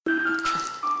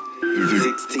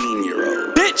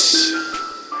16-year-old bitch.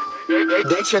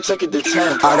 They can't take it to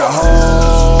 10. Out of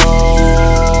home,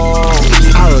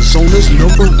 Arizona's #1.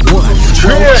 Yo,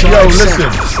 listen,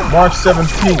 March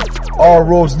 17th, all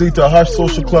roads lead to Hush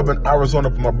Social Club in Arizona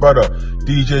for my brother,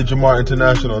 DJ JAHMAR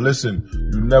International. Listen,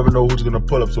 you never know who's gonna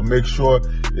pull up, so make sure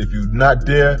if you're not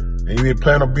there and you ain't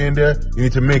plan on being there, you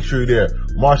need to make sure you're there.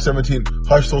 March 17th,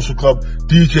 Hush Social Club,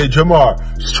 DJ JAHMAR.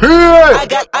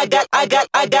 Straight! I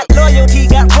got loyalty,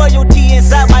 got royalty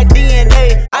inside my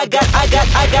DNA. I got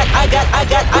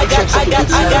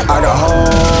out of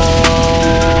hoes,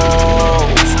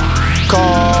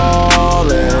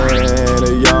 calling a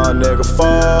young nigga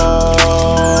phone.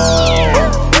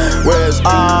 Where's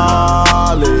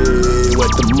Ollie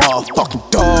with the motherfucking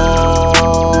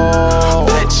dog?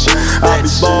 Bitch, I be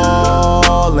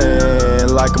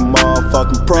ballin' like a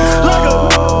motherfucking pro.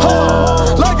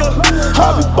 I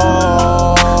be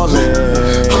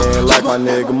ballin' like my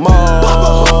nigga Mo.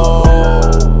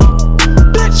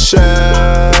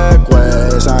 Check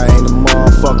West, I ain't the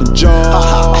motherfucking Joe.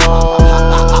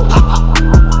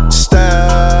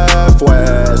 Steph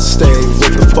West, stay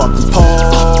with the fucking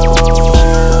pole.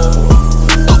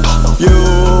 You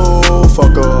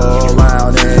fuck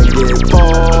around and get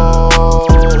pulled.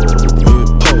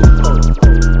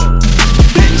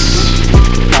 Bitch,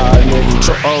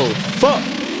 nigga, oh fuck,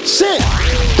 shit,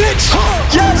 bitch.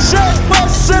 Yeah, shit,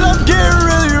 West said I'm getting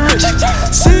really rich.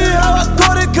 See how I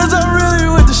got it, cause I'm really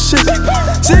with the shit.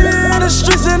 See me in the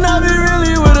streets and I be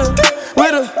really with a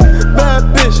bad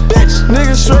bitch.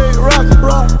 Niggas straight rockin',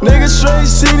 niggas straight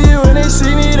see me. When they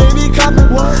see me, they be coppin'.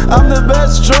 I'm the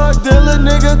best drug dealer,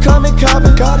 nigga, come and cop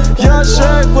it. Young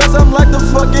Shaq West, I'm like the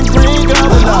fucking Green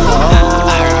Goblin.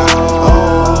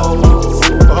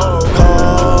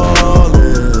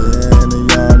 Callin' a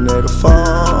young nigga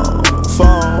phone.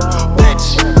 Bitch,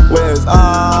 where's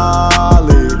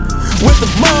Ollie with the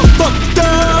motherfucking dog?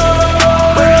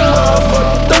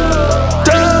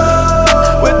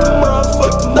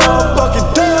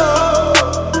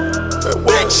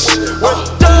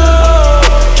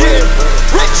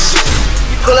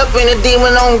 Pull up in a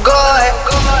demon on guard,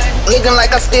 looking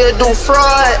like I still do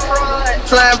fraud.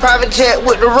 Flying private jet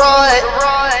with the rod.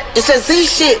 It's that Z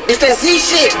shit, it's that Z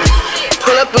shit.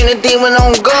 Pull up in a demon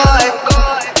on guard,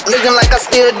 looking like I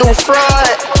still do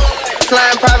fraud.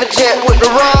 Flying private jet with the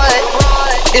rod.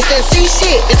 It's that Z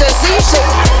shit, it's that Z shit.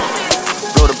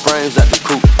 Blow the brains at the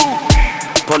coop.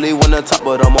 Polly wanna talk,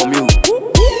 but I'm on mute.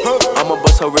 I'ma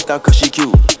bust her wrist down cause she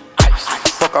cute.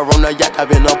 Fuck her on the yacht, I've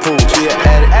been on pool. She an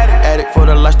addict for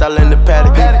the lifestyle in the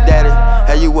paddock. Daddy,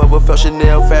 have you ever felt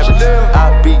Chanel fabric?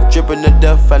 I be dripping to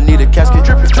death, I need a casket.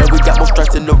 And we got more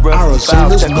strikes in the rough.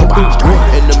 Arizona's #1.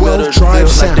 In the middle of the field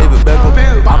like David Beckham.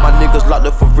 All my niggas locked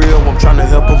up for real, I'm tryna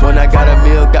help them. When I got a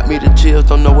meal, got me the chills,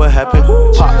 don't know what happened.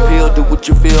 Pop pill, do what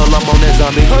you feel, I'm on that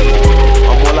zombie.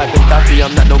 I'm more like a Gaddafi,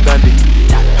 I'm not no Gandhi.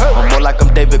 I'm more like I'm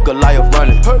David Goliath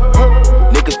running.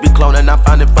 Niggas be cloning, I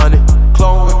find it funny.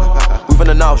 We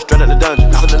finna know, straight out the dungeon.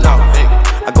 I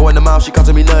go in the mouth, she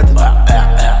costing me nothing.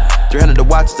 300 the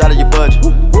watch is out of your budget.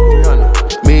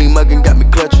 Mean muggin' got me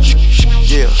clutching.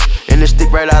 Yeah, and this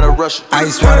stick right out of Russia.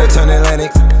 Ice water turn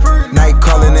Atlantic. Night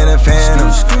calling in a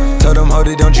phantom. Told them, hold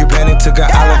it, don't you panic. Took an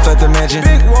olive at the mansion.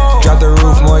 Drop the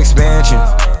roof, more expansion.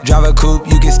 Drive a coupe,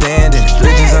 you can stand it.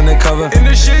 Bitches undercover.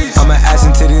 I'm an ass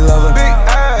and titty lover.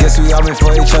 Guess we all been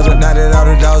for each other. Now that all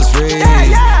the dogs free,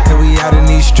 and we out in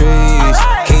these streets.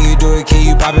 Can you do it? Can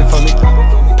you pop it for me?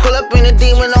 Pull up in a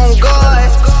demon on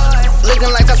guard,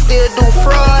 looking like I still do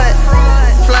fraud.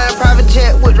 Flying private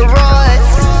jet with the rod.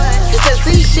 It's that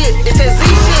Z shit, it's that Z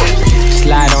shit.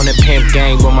 Slide on the pimp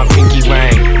gang with my pinky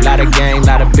ring. Lot of gang,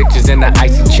 lot of bitches in the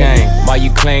icy chain. While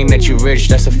you claim that you rich,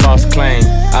 that's a false claim.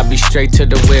 I be straight to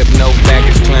the whip, no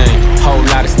baggage claim. Whole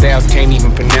lot of styles, can't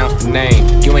even pronounce the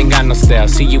name. You ain't got no style,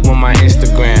 see you on my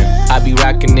Instagram. I be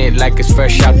rocking it like it's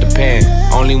fresh out the pan.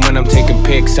 Only when I'm taking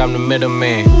pics, I'm the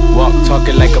middleman. Walk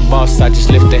talking like a boss, I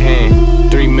just lift a hand.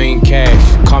 3 million cash,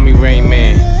 call me Rain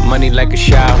Man. Money like a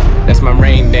shower, that's my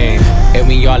rain dance. And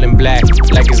we all in black,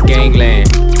 like it's gangland.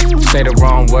 Say the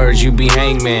wrong words, you be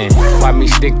hangman. Why me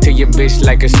stick to your bitch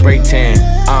like a spray tan?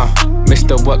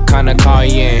 Mister, what kind of car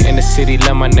you in? In the city,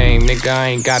 love my name, nigga, I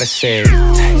ain't gotta say it.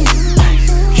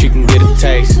 She can get a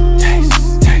taste.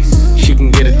 She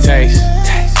can get a taste.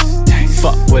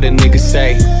 Fuck what a nigga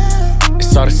say.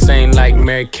 It's all the same like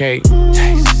Mary Kate.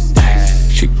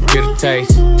 She can get a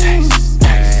taste.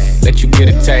 Let you get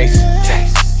a taste.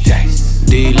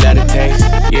 Do you let it taste?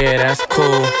 Yeah, that's cool,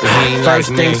 but he ain't first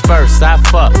like me. Things first, I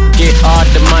fuck, get all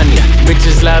the money.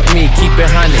 Bitches love me, keep it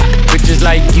honey. Bitches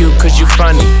like you, cause you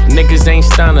funny. Niggas ain't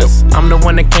stunners. I'm the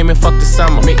one that came and fucked the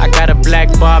summer. I got a black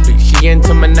Barbie, she into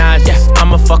menages.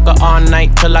 I'ma fuck her all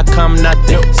night till I come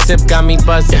nothing. Sip got me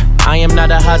buzzing, I am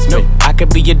not a husband. I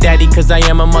could be your daddy cause I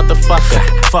am a motherfucker.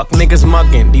 Fuck niggas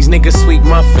mugging, these niggas sweet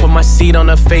muffin. Put my seed on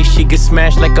her face, she get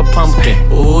smashed like a pumpkin.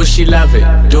 Ooh, she love it,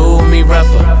 do me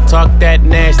rougher. Talk that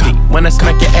nasty, when I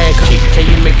smack your ass cheek. Can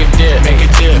you make a dip, make a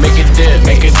dip, make a dip,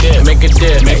 make a dip, make a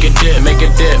dip, make a dip, make a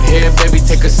dip. Here baby,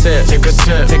 take a sip, take a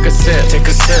sip, take a sip, take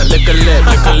a sip. Lick a lip,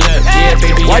 lick a lip. Yeah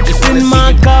baby, I just wanna see you. What's in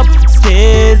my cup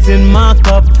stays in my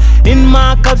cup. In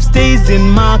my cup stays in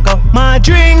my cup. My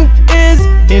drink is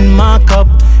in my cup.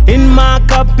 In my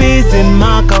cup is in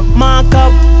my cup. My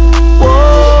cup,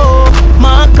 whoa,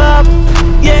 my cup,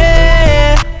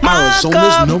 yeah.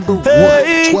 Arizona's number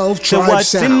one, 12 Tribe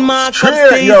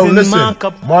Sounds. Yo, listen,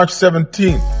 March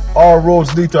 17th, all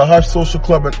roads lead to Hush Social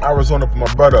Club in Arizona for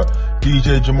my brother,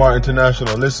 DJ Jamar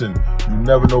International. Listen, you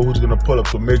never know who's gonna pull up,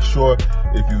 so make sure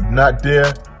if you're not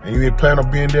there and you ain't planning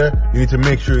on being there, you need to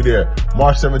make sure you're there.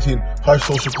 March 17th, Hush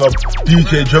Social Club,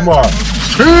 DJ Jamar.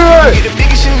 Get the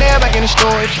biggest Chanel back in the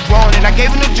store if you want it. I gave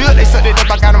him the drip, they sucked it up,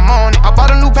 I got them on it. I bought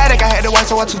a new Patek, I had to white,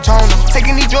 so I two-toned them.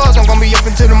 Taking these drugs, I'm gonna be up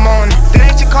until the morning. That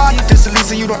ain't your car, you just a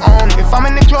Lisa, you don't own it. If I'm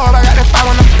in the club, I got that 5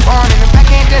 on the phone. And the back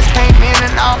ain't just paint me in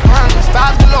and out runners.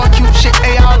 Vibes below, cute shit,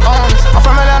 they all on us. I'm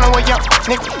from Atlanta where young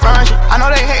niggas run shit. I know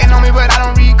they hating on me, but I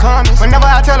don't read comments. Whenever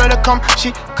I tell her to come,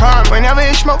 she come. Whenever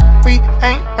it's smoke, we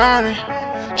ain't running.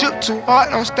 Drip too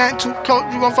hard, don't stand too close,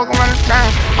 you gon' fuck around and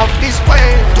down. Off this way,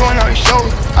 doing all these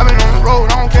shows. I been on the road,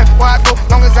 I don't care where I go,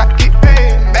 long as I get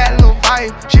paid. Bad little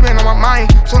vibe, she been on my mind.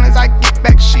 Soon as I get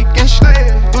back, she can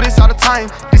slay. Do this all the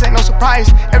time, this ain't no surprise.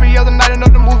 Every other night,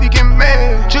 another movie get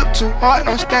made. Drip too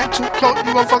hard, don't stand too close,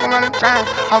 you gon' fuck around and drown.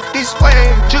 Off this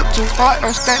way, drip too hard,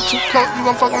 don't stand too close, you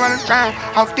gon' fuck around and drown.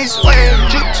 Off this way,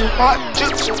 drip too hard,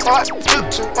 drip too hard, drip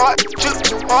too hard, drip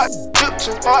too hard, drip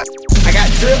too hard. I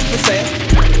got drip for sale.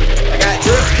 I got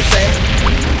drip for sale.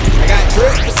 I got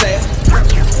drip for sale.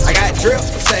 I got drip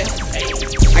for sale.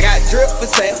 I got drip for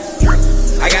sale.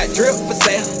 I got drip for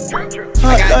sale.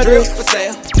 I got drip for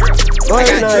sale.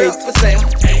 I got drip for sale.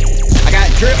 I got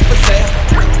drip for sale.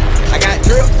 I got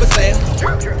drip for sale.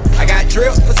 I got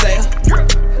drip for sale.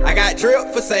 I got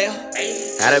drip for sale.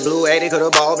 Had a blue 80,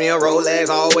 could've bought me a Rolex.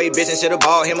 Always bitchin', should've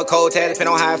bought him a cold tag.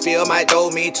 Depending on how I feel, might throw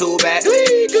me two back.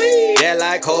 Yeah,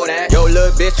 like Kodak. Yo,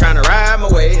 little bitch tryna ride my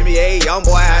way. NBA young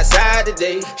boy outside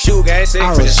today. Shoe game sick,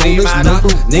 finna see my dog.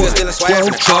 Niggas still swag,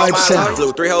 finna call my life.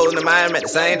 Flew 3 holes in the mind at the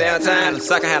same damn time. The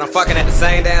sucker had him fucking at the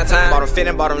same damn time. Bought him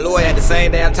fitting, bought him Louis at the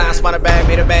same damn time. Spun a bag,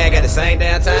 made a bag at the same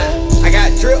damn time. I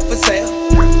got drip for sale.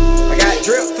 I got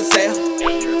drip for sale.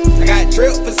 I got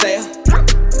drip for sale.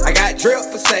 I got drip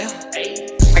for sale.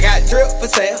 I got drip for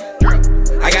sale.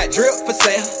 I got drip for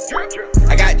sale.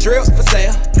 I got drip for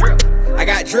sale. I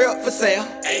got drip for sale.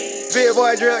 Big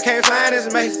boy drip, can't find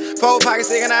his mates. 4 pockets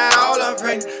sticking out, all of them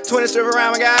pregnant. 20 strip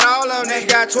around, I got all of them naked.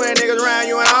 Got 20 niggas around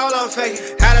you and all of them fake.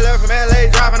 Had a love from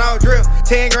LA, dropping off drip.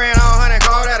 10 grand on 100,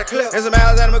 call that a clip. And some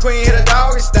Alexander McQueen hit a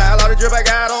doggy style. All the drip I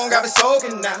got on, got me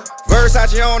soaking now.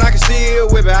 Versace on, I can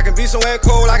still whip it. I can be somewhere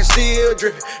cold, I can still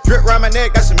drip it. Drip round my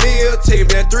neck, got some meal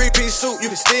ticket. Been a 3-piece suit, you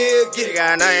can still get it.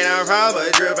 Got 99 problems,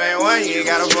 but drip ain't one. You ain't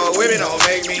gotta fuck with me, don't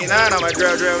make me none. I'm a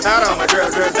drip, drip, out on my drip,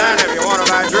 drip down. If you wanna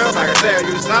buy drip, I can tell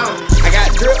you something. I got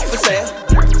drip for sale.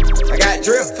 I got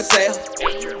drip for sale.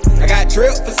 I got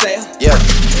drip for sale. Yeah,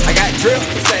 I got drip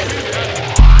for sale.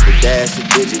 The dash is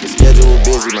busy, the schedule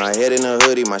busy. My head in a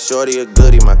hoodie, my shorty a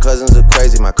goodie. My cousins are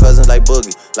crazy, my cousins like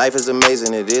Boogie. Life is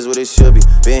amazing, it is what it should be.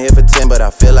 Been here for 10, but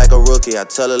I feel like a rookie. I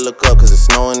tell her look up, cause it's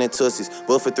snowing in Tootsies.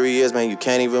 Booked for 3 years, man, you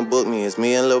can't even book me. It's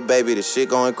me and Lil Baby, the shit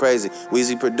going crazy.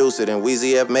 Weezy produced it, and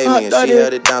Weezy F made me. And she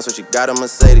held it down, so she got a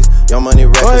Mercedes. Young Money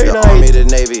Records, the Army, the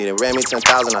Navy. They ran me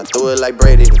 10,000, I threw it like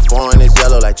Brady. The foreign is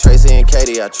yellow like Tracy and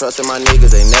Katie. I trusted my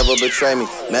niggas, they never betray me.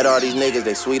 Met all these niggas,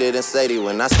 they sweeter than Sadie.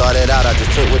 When I started out, I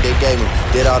just took what they gave me.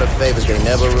 Did all the favors, they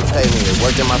never repay me. It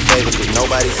worked in my favor, cause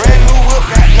nobody said brand new whip,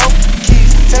 got no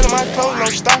keys. Tell them my clothes, no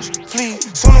starch, please.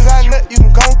 Soon as I nut, you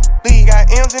can go leave.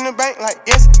 Got M's in the bank, like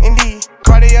yes, indeed.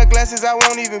 Cartier glasses, I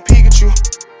won't even peek at you.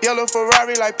 Yellow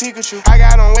Ferrari like Pikachu. I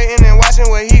got him waiting and watching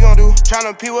what he gon' do.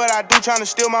 Tryna pee what I do, tryna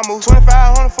steal my moves.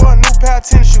 2,500 for a new pair of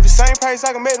tennis shoes. The same price I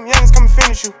can make them youngins come and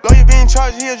finish you. Lawyer being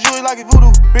charged, he a jewelry like a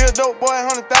voodoo. Real dope boy,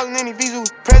 100,000 in his Vizu.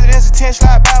 President's a 10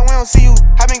 slide by, we don't see you.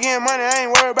 I been getting money, I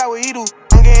ain't worried about what he do.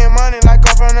 I'm getting money like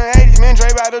I'm from the 80s. Man,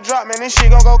 Dre about to drop, man, this shit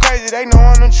gon' go crazy. They know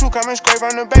I'm the truth, coming straight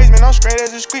from the basement. I'm straight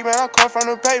as a street, man, I come from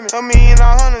the pavement. $1 million,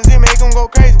 it make them go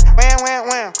crazy. Wham, wham,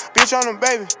 wham, bitch on the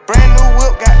baby. Brand new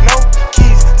whip, got no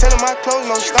keys. Tell my clothes,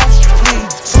 no stops, please.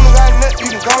 Soon as I nut, you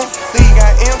can go leave.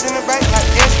 Got M's in the bank, like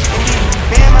yes, indeed.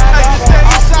 Me and my dog on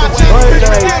off the way. Bitch,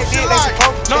 I did, they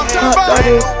supposed to. Brand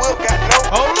new whip, got no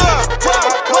keys. Tell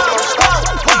my clothes, no stops,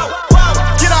 please.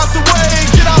 Get out the way,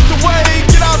 get out the way,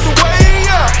 get out the way,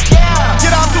 yeah.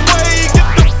 Get out the way, get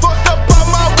the fuck up out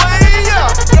my way, yeah.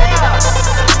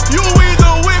 You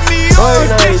either with me or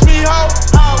against me, ho.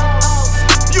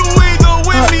 You either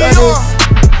with me or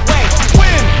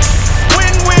win,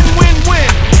 win, win, win, win.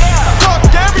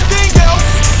 Fuck everything else.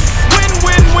 Win,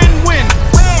 win, win, win.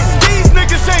 These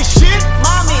niggas ain't shit.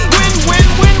 Win, win,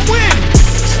 win, win.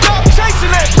 Stop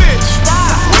chasing that bitch.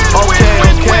 Win, win,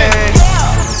 win, win.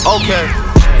 Okay.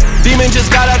 Demon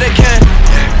just got out the can.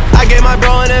 I gave my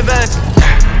bro in advance.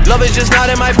 Love is just not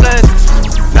in my plans.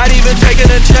 Not even taking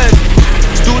a chance.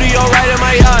 Studio right in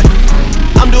my yacht.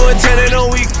 I'm doing 10 in a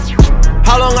week.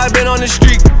 How long I been on the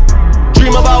street?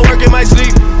 Dream about work in my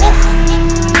sleep.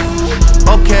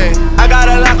 Okay, I got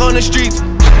a lock on the streets.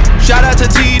 Shout out to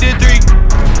T the 3.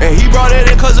 And he brought it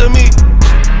in cause of me.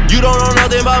 You don't know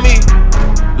nothing about me.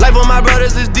 Life of my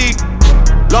brothers is deep.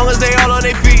 Long as they all on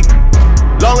their feet.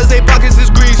 Long as they pockets is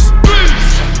grease.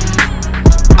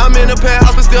 I'm in a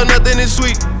penthouse but still nothing is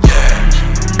sweet.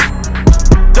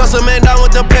 Dust a man down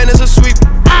with the pen, it's a sweep.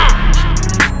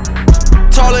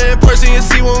 Taller in person, you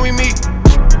see when we meet.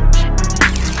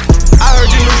 I heard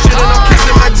you new shit and I'm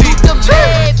kissing my teeth. The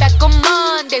bed back on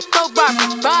Monday, throw rock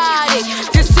Friday.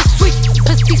 This is sweet,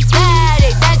 pussy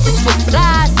Saturday. That's just what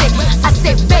I say. I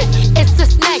say, babe, it's a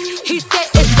snack. He said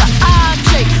it's an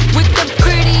entree. With them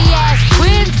pretty ass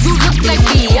twins, you look like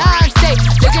Beyonce.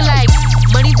 Looking like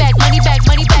money back, money back,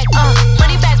 money back,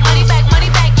 money back, money back, money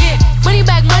back, yeah. Money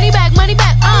back, money back, money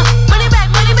back, money back, money back,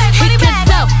 money back. He can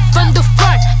tell from the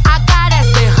front, I got ass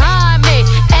behind me.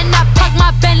 And I park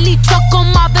my Bentley truck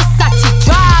on my Versace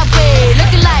driveway.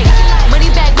 Looking like money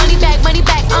back, money back, money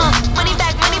back, money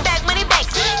back, money back, money back.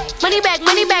 Money back,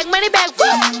 money back, money back, woo.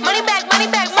 Money back, money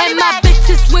back, money back. And my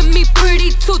bitches with me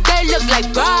pretty too, they look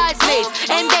like bridesmaids.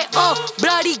 And they all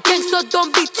bloody gang, so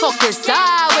don't be talking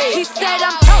sideways. He said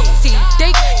I'm protein,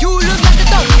 think you look like a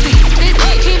dope thief.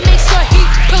 He make sure he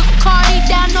put Cardi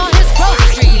down on his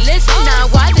grocery list. Now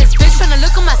why this bitch tryna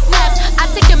look at my snap? I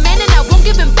take a man and I won't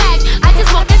give him back. I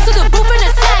just walk into the booth and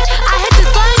attack. I hit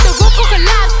this guy in the roof will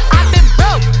collapse. I've been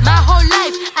broke my whole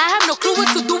life. I have no clue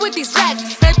what to do with these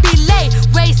racks. They be lay,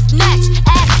 waist snatch,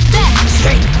 ass fat,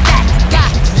 straight back. Got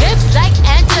lips like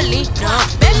Angelina,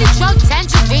 belly truck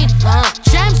tangerine.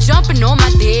 Jams jumping on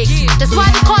my dick. That's why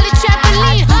they call it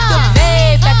trampoline. The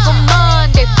bed back on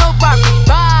Monday, throw rock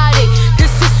Friday.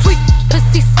 This is sweet,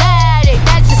 pussy Saturday.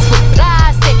 That's just what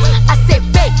I say. I say,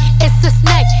 babe, it's a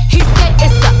snack. He said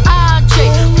it's an entree.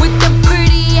 With them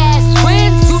pretty ass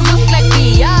twins, you look like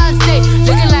Beyonce.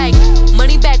 Looking like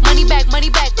money back, money back, money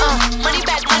back, money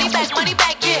back, money back, money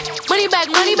back, yeah. Money back,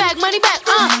 money back, money back,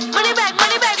 money back, money back,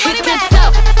 money back. He can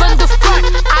tell from the front,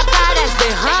 I got ass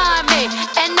behind me.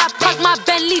 And I park my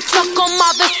Bentley truck on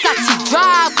my Versace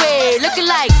driveway. Looking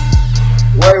like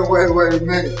Wait a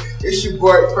minute. It's your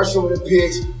boy, Fresh Over the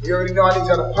Pigs. You already know I need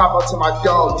y'all to pop up to my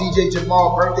dog, DJ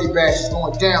Jamal birthday bash is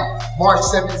going down March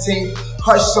 17th,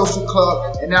 Hush Social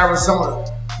Club in Arizona.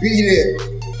 Be there.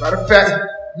 Matter of fact,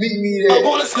 meet me there. I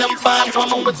wanna slim fine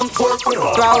woman with some pork with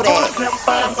her. Throw that. I wanna slim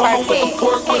fine woman with some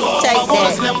pork with her. Take I wanna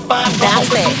that. slim fine woman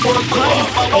with some pork with her.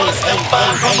 I wanna slim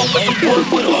fine woman with some pork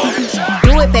with her.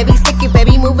 Do it, baby, stick it,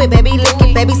 baby, move it, baby, lick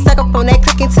it, baby, suck up on that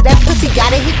click into that pussy,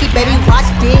 got a hickey, baby, watch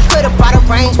big, could've brought a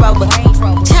Range Rover.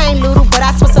 Chain little, but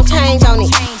I spent some change on it.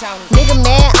 Nigga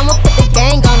mad, I'ma put the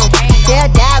gang on him.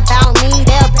 They'll die about me,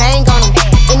 they'll bang on him.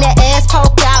 In that ass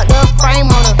poke out, the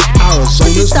frame on him.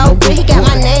 Pussy so good, he got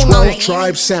my name on it.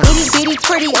 Tribe sound. Itty bitty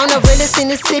pretty, on the realest in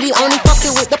the city. Only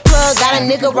fucking with the plug, got a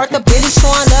nigga worth a Billy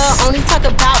showing love. Only talk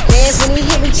about bands when he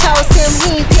hit me, chose him.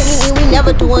 He ain't pick me, and we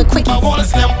never doing quickies. I wanna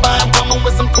slim fine woman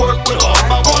with some pork with her.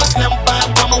 I wanna slim fine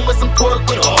woman with some pork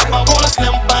with her. I wanna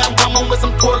slim fine woman with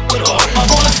some pork with her. I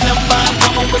wanna slim fine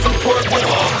woman with some pork with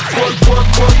her. Pork, pork,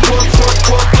 pork, pork, pork,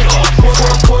 pork with her.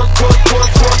 Pork, pork, pork, pork, pork,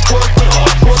 pork, pork with her.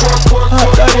 Pork, pork, pork,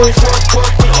 pork, pork,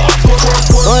 pork with her. Pork, pork,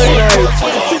 pork.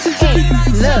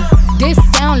 Look, this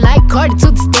sound like Cardi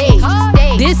to the stage.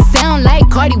 This sound like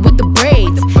Cardi with the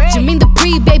braids. Jermaine the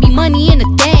baby, money in a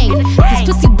thing. This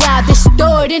pussy wild, this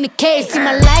stored in a case. See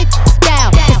my lifestyle,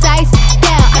 it's ice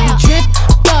down. I be dripped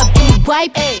up, give me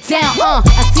wipe down.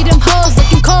 I see them hoes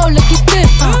looking cold, looking stiff.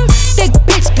 Thick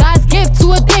bitch, God's gift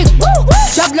to a dick.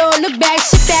 Drop low, look back,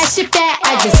 shit that, shit that.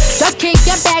 I just drop kick,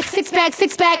 get back, six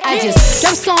pack. I just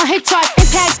drop song, hit charts,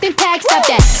 impact, stop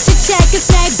that. Shit check,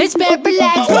 it's snack, bitch, better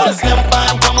relax. I wanna slim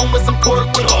fine woman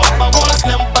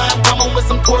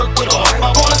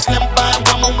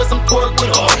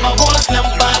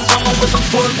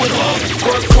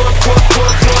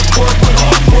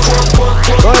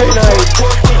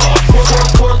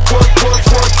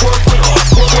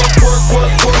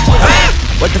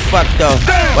What the fuck though?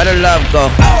 Where the love go?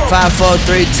 5, 4,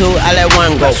 3, 2, I let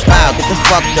one go. Wow, get the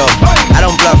fuck though. I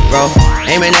don't bluff, bro.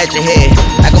 Aiming at your head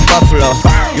like a buffalo.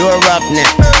 You a roughneck,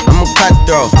 I'm a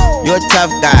cutthroat. You a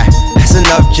tough guy. That's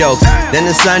enough jokes. Then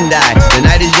the sun died. The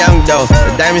night is young though.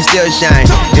 The diamond still shine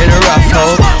in a rough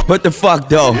hole. What the fuck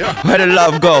though? Where the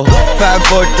love go? 5,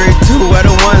 4, 3, 2, where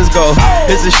the ones go?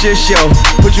 It's a shit show.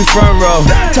 Put you front row.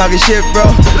 Talking shit, bro.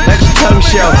 Let your tongue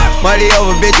show. Money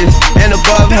over bitches and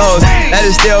above hoes. That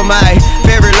is still my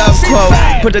favorite love quote.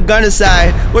 Put the gun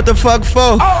aside. What the fuck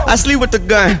for? I sleep with the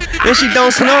gun. And she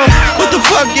don't snow. What the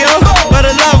fuck, yo? Where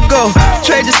the love go?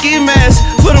 Trade the ski mask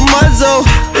for the muzzle.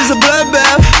 It's a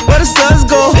bloodbath. Where the suns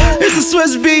go? It's a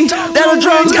Swiss beat. That'll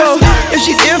drums go. If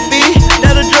she's iffy,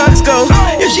 that'll drugs go.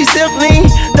 If she's simply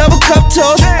double cup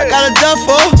toast, I got a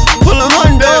duffel full of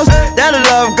hundos. That'll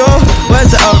love go.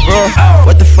 Where's the uproar?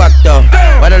 What the fuck though?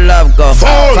 Where the love go?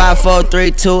 5, 4,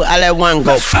 3, 2, I let one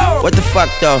go. What the fuck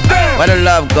though? Where the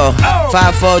love go?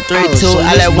 5, 4, 3, 2,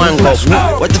 I let one go.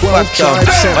 What the fuck though?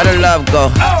 Where the love go?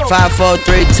 5, 4,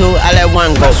 3, 2, I let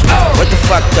one go. What the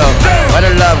fuck though? Where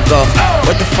the love go?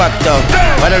 What the fuck though?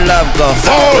 Where the love go?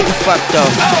 What the fuck though?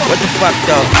 What the fuck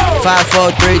though? 5,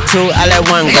 4, 3, 2, I let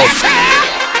one go.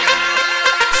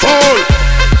 Fall.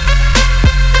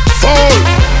 Fall.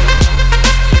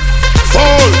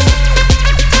 Fall.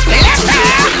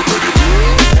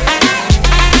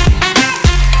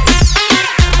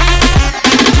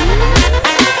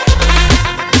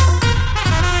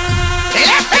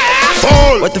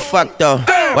 What the fuck though?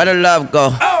 Where the love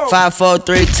go? 5, 4,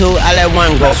 3, 2, I let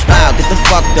one go. Wow, get the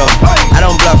fuck though. I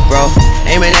don't bluff, bro.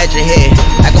 Aiming at your head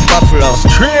like a buffalo.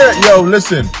 Yo,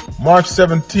 listen. March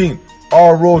 17th,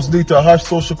 all roads lead to Hush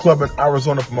Social Club in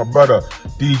Arizona for my brother,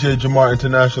 DJ Jamar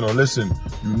International. Listen,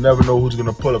 you never know who's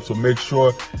gonna pull up, so make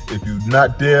sure if you're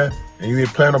not there and you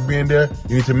ain't plan on being there,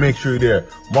 you need to make sure you're there.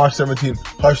 March 17th,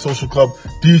 Hush Social Club,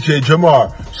 DJ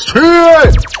Jamar.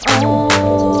 Straight!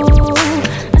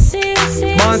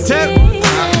 Montep.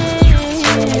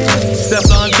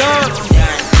 Stepped on dog.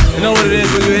 You know what it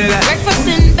is when you hear that. Breakfast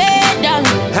in bed,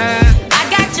 darling. I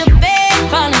got your bed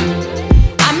falling.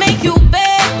 I make you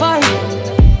bed for you.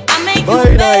 I make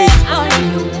you bed for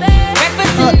you.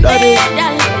 Breakfast in bed,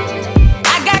 darling.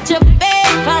 I got your bed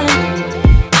falling.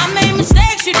 I made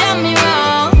mistakes, you done me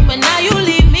wrong, but now you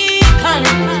leave me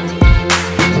calling.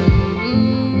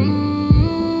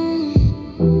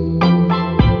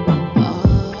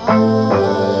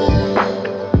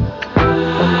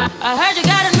 I heard you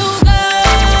got a new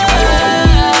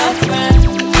girlfriend,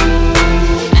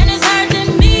 and it's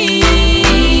hurting me.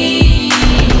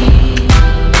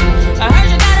 I heard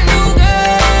you got a new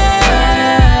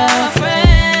girlfriend,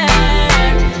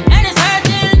 and it's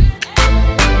hurting.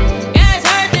 Yeah, it's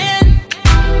hurting.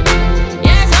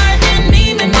 Yeah, it's hurting me,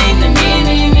 me, me, me, me,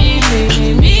 me, me,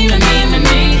 me, me, me, me,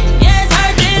 me. Yeah, it's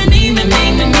hurting me, me, me,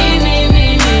 me, me, me, me,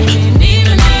 me, me,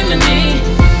 me, me, me.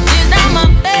 She's not my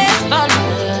best friend.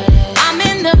 I'm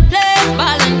in the place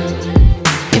ballin'.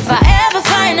 If I ever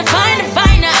find her,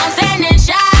 I'm sending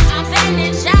shots. I'm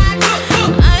sending shots. You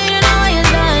know what you're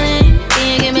darling. Can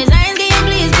you give me signs? Can you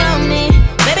please come me?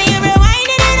 Baby, you're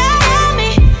rewinding it all on me.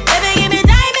 Baby, give me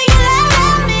time and you love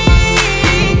on me.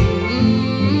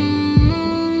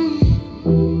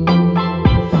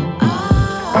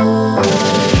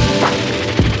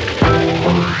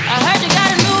 I heard you got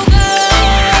a new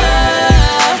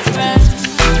girlfriend,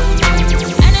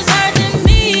 and it's hurting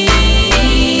me.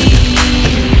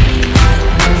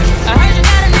 I heard you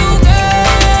got a new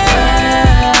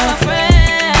girlfriend,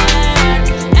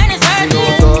 and it's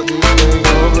hurting.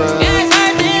 Yeah, it's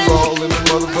hurting. Fall in the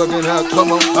motherfucking house.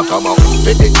 Come on, come on. Do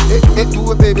it, baby, dig it, baby. Do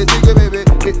it, baby, dig it, baby.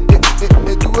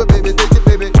 Do it, baby, dig it,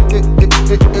 baby.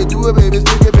 Do it, baby.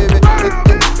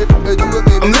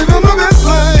 I'm living my best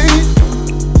life.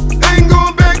 Ain't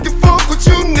going back and forth with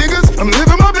you niggas. I'm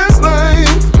living my best life.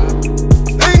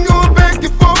 Ain't going back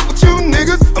and forth with you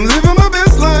niggas. I'm living my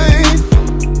best life.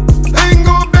 Ain't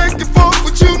going back and forth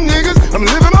with you niggas. I'm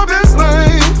living my best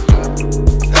life.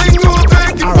 Ain't going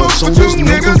back and forth with you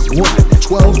niggas.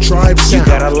 12 Tribe Sound. You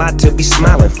got a lot to be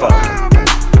smiling for.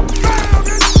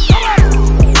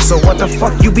 So what the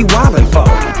fuck you be wildin' for?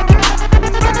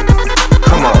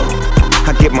 Come on,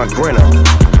 I get my grin on.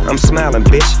 I'm smiling,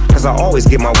 bitch, cause I always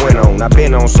get my win on. I've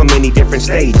been on so many different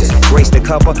stages. Graced the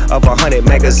cover of 100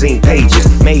 magazine pages.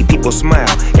 Made people smile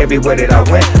everywhere that I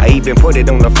went. I even put it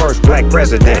on the first black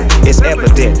president. It's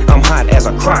evident I'm hot as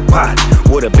a crock pot,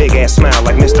 with a big ass smile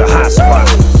like Mr. Hot Spot.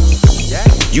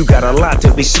 You got a lot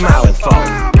to be smiling for.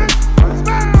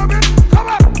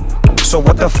 so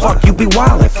what the fuck you be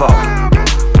wildin' for?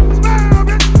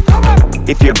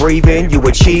 If you're breathing, you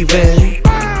achieving.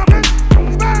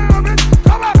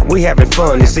 We having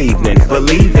fun this evening,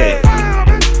 believe it.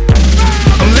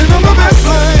 I'm living my best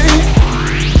life.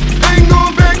 Ain't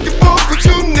going back and forth with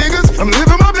you niggas. I'm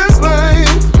living my best life.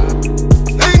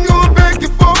 Ain't going back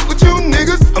and forth with you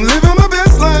niggas. I'm living my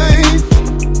best life.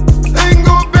 Ain't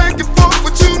going back and forth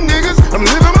with you niggas. I'm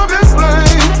living my best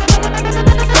life.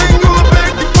 Ain't going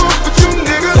back and forth with you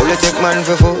niggas. All you take man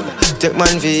for food, take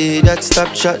man for that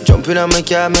stop shot. Jumping on my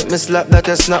car, make me slap that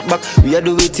a snap back. We a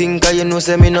do we think, cause you know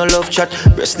say me no love chat.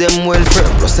 Breast them well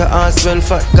firm, plus the ass when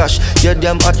fat. Gosh, you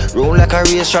damn hot, roll like a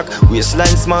race track.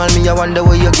 Waistline small, me I wonder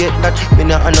where you get that. Me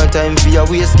not have no time for your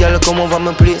waist, girl, come over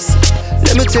my place.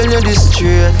 Let me tell you this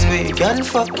straight. We can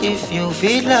fuck if you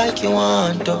feel like you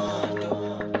want to,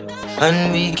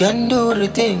 and we can do the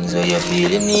things where you feel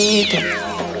you need to,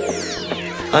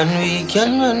 and we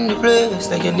can run the place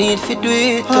like you need to do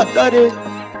it. Hot daddy,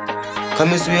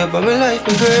 come and swear by my life,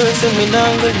 my girl, say me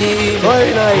not gonna leave.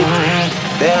 Right night,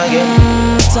 then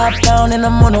again. Top down and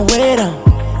I'm on the way down.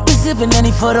 We sippin'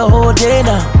 any for the whole day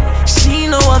now. She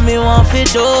know what me want for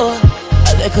do.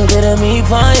 A little bit of me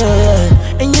fire,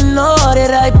 yeah. And you know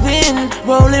that I've been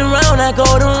rolling round, I go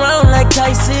around like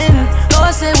Tyson. No,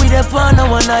 I say we the fun a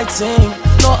one night thing.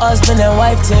 No husband and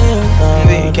wife thing.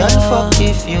 We can fuck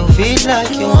if you feel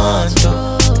like you want to,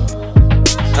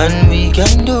 and we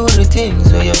can do the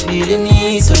things where you feel you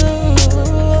need to,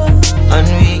 and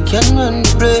we can run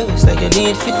the place like you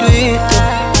need to do it to.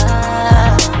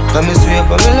 Come and swear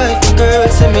by my life, my girl,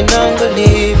 say me not gonna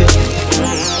leave it.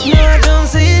 No, I don't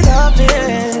see it often,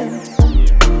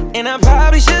 and I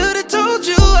probably should've told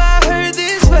you I heard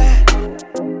this bad.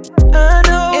 I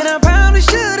know, and I probably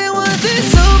shouldn't want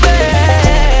this so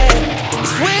bad.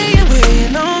 It's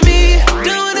weighing on me.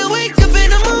 Don't wanna wake up in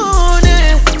the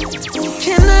morning,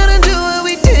 cannot undo what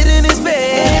we did in this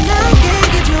bed. And I can't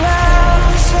get you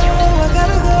out, so I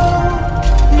gotta go.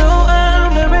 No,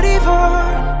 I'm not ready for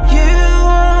you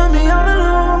want me all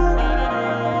alone,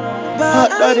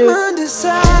 but I'm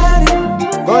undecided.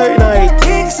 Very night,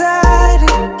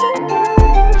 excited,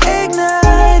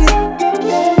 ignited,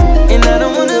 and I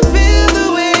don't wanna feel the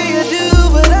way I do,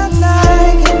 but I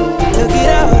like it. Look at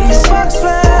all these sparks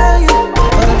flying,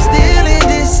 but I'm still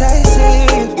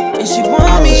indecisive, and she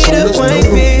want me to point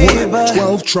me, but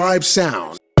 12 Tribe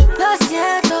Sound. Lo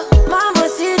siento,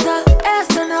 mamacita,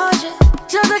 esta noche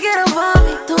yo te quiero pa'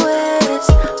 mí. Tú eres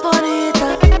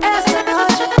bonita, esta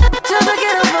noche yo te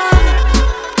quiero pa' mí.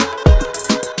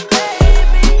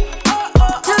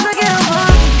 Yo te quiero pa'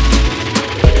 mí.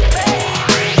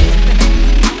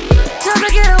 Yo te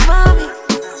quiero pa' mí.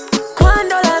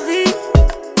 Cuando la vi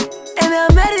en el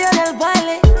medio del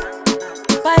baile,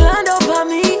 bailando pa'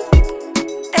 mí,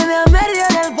 en el medio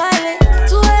del baile.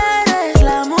 Tú eres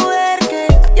la mujer que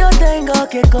yo tengo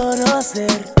que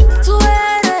conocer. Tú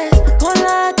eres con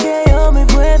la que yo me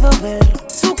puedo ver.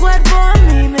 Su cuerpo a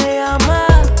mí me llama.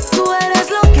 Tú eres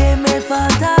lo que me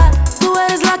falta. Tú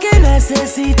eres la que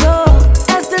necesito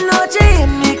esta noche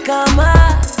en mi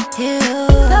cama.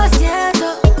 Lo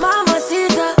siento,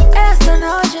 mamacita, esta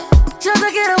noche yo te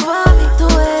quiero pa' mí. Tú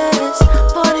eres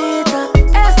bonita,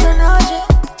 esta noche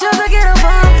yo te quiero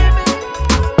pa' mí.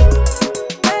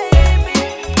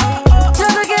 Yo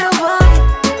te quiero pa' mí.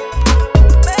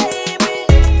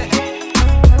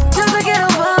 Yo te quiero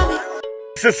pa' mí.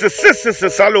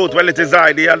 Salute. Well, it is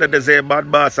I, the other day,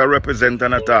 Bad Boss, I represent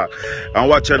and attack. And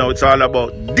watch you now, it's all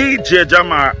about DJ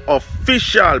Jamar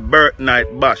official birth night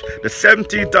bash. The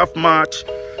 17th of March,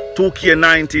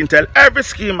 2K19. Tell every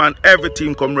scheme and every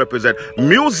team come represent.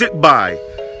 Music by,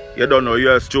 you don't know,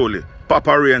 yours truly,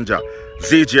 Papa Ranger,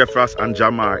 ZJ Frost and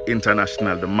Jamar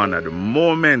International, the man at the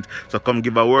moment. So come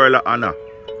give a world of honor,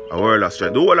 a world of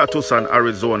strength. The whole of Tucson,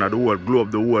 Arizona, the whole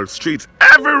globe, the whole streets,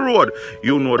 every road,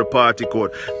 you know the party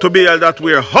code. To be held that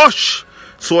we're Hush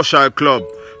Social Club.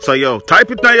 So yo,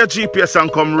 type it on your GPS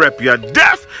and come rep. You're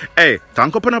deaf. Hey,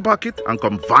 tank up in a bucket and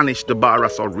come vanish the bar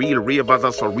as a real ravers,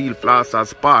 as a real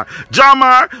flossers par.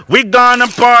 Jamar, we gonna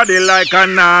party like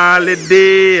an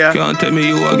holiday. Can't tell me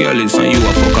you a girl is and you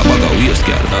a fuck a bag of waist,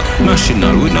 girl.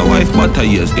 National, we no wife but a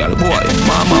years, girl. Boy,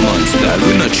 mama man style,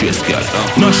 we no chase, girl.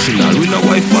 National, we no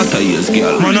wife but a years,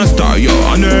 girl. Man a star, yo,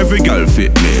 and every girl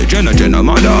fit me. Jenna,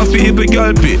 mother of people,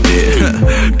 girl fit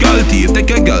me. Girl thief, take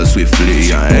a girl swiftly.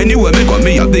 Yeah, anyway, me got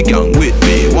me up the gang with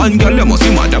me. One girl, you must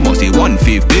see mad, must see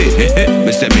 150.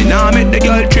 Me say me nah make the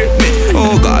girl trip me.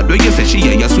 Oh God, when you say she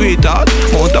ain't your sweetheart,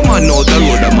 out the man out the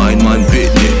road, the mind man pit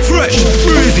me. Fresh,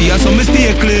 breezy, I saw me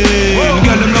stay clean.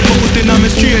 Girl, I'm not putting on me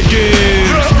straight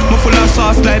jeans. My full of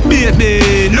sauce like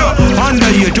baby. No,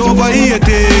 underage over 18.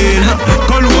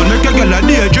 Cologne make a girl a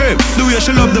daydream. The way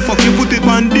she love the fuck, you put it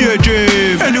on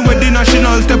daydream. Anyway, the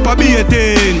national step a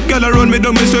beating. Girl around me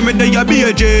don't miss when me day a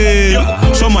beijing.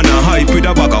 Some man a hype with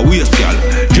a bag of waist, girl.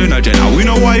 Jenna, we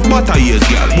no wife but a years,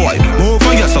 girl. Boy, move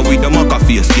on yes, so with the maca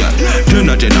face,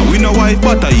 girl. Jenna, we no wife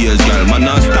but a years, girl. Man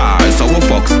a star, so we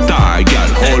fuck star, girl.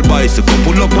 Whole bicycle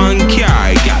pull up and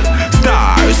car, girl.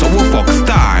 Star, so we fuck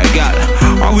star, girl.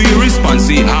 And we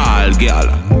responsive all, girl.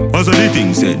 As a the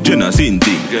thing said, Jenna sin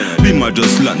thing. Bima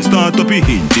just land, start up a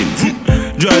engine.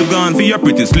 Drive gone for your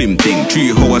pretty slim thing.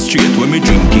 3 hours straight when me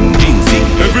drinking ginseng.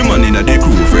 Every man in a the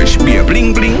crew fresh beer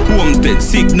bling bling. Homestead,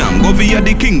 Signam, go via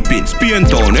the kingpin. Spain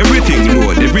town, everything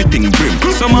load, everything brim.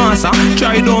 Some answer,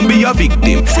 try don't be a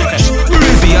victim.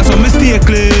 Crazy as a mistake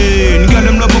clean. Girl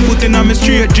them love my foot in a me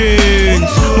straight jeans.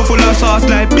 Me full of sauce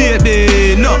like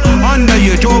baby. No,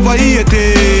 underage over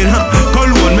 18.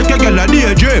 Cologne make a girl a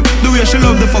daydream. The way she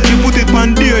love the fuck, she put it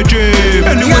on daydream.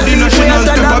 Anyway, the national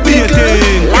step a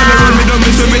beating. Girl around me don't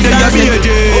miss when me day a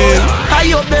beijing.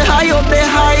 High up there, high up there,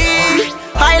 high.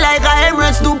 High like a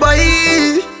Emirates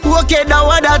Dubai. Okay, now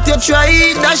what that you try.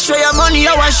 That's show your money,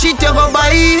 how a shit you go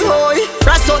buy.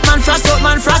 Frass out man, frass out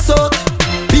man, frass out.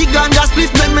 Big gun just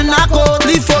split make me knock out.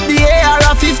 Lift up the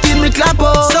AR-15 me clap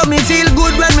out. So me feel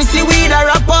good when me see weed a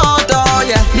rap out. Oh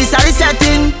yeah, this a the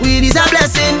setting, weed is a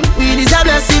blessing. Weed is a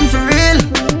blessing for real.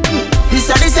 This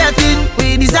a the setting,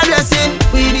 weed is a blessing.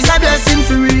 Weed is a blessing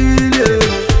for real, yeah.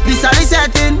 This a the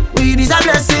setting, weed is a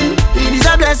blessing. Weed is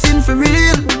a blessing for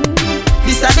real.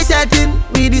 This a the setting,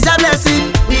 weed is a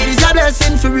blessing. Weed is a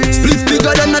blessing for real. Split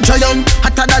bigger than a giant,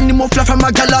 hotter than the muffler from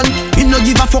a gallon. Me no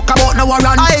give a fuck about no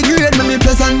warrant. I grade me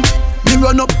pleasant. Me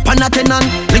run up on a tenant.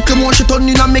 Little more shit on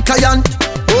in a me client.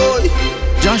 Boy,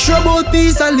 just show about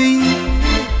peace and leave.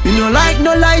 Me no like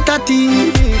no lighter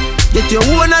tea. Get your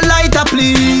own a lighter,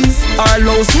 please. All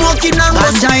low smoking and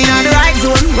ganja in the right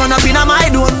zone. Run up in a my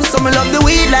dome. So me love the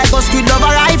weed like a squid love a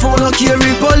rifle. No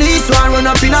carry police, so I run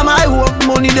up in a my home.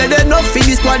 Money dead enough for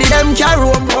this squad, them can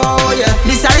roam. Oh yeah,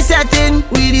 this a the setting.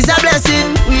 Weed is a blessing.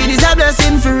 Weed is a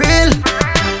blessing for real.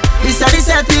 This a the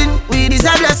setting. Weed is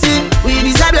a blessing. Weed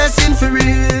is a blessing for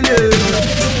real, yeah.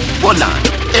 Hold on,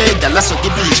 hey, the last of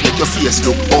the beach make your face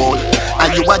look old.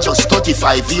 And you are just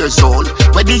 35 years old.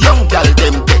 Where the young girl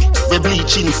them dead, we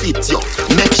bleaching fit you,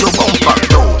 make your bumper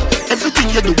down. Everything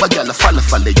you do, a girl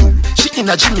follow you. She in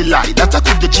a Jimmy lie, that I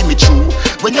could the Jimmy true.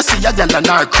 When you see a girl and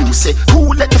her crew, say,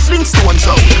 who let the Flintstones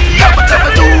out? Never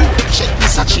do. Check me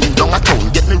searching down a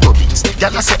town, get me rubbings.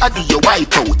 Girl I say, I do your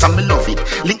white out, and me love it.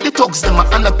 Link the thugs, them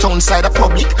on a town side of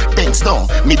public. Thanks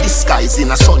down, me disguise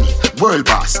in a sunny. World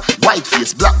boss, white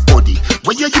face, black body.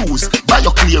 Where you use, buy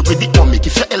your clear with the omic.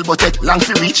 If your elbow take long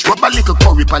for reach, rub a little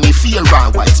curry pan you feel raw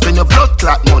white. Spend your blood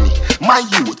clot money. My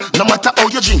youth, no matter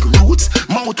how you drink roots,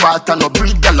 mouth water no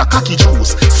breed gal a cocky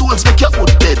juice. Souls make your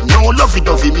hood dead, no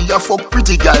lovey-dovey. Me a fuck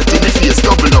pretty gal till the face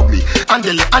double ugly.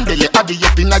 Andele, addy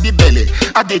up inna the belly.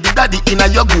 Addy the daddy inna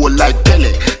your goal like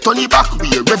Pele. Turn it back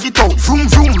way, rev it out, vroom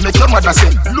vroom. Make your mother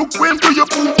say, look when do your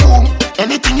boom boom.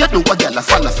 Anything you do, a gal a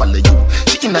follow you.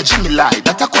 She inna Jimmy lie,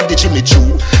 that I call the Jimmy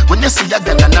Choo. When you see a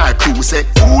gal and her crew, say,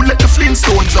 who let the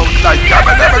Flintstones out like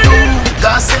never do.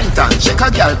 Gas sentence, check a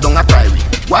gal down a prairie.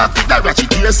 Walk with a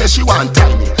ratchet here, say she want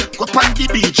tie me. Go on the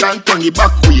beach and turn it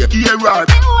back way. Here are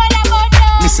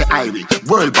Mr. Irie,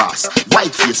 world boss,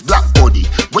 white face, black body.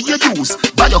 When you use,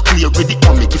 buy your clear with the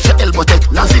omic. If your elbow take,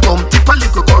 laugh it come, tip a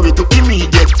little curry to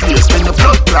immediate clear. Spend your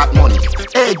blood clot money.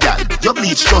 Hey gal, your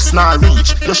bleach just not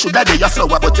reach. You should have your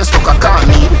flower, but you stuck a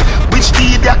carney. Which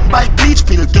idiot buy bleach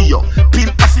pill to you? Pill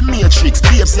off the matrix,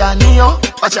 babes ya neo.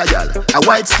 Watch a gal, a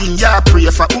white skin ya pray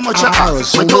for. How much you have?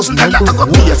 $1,000 I go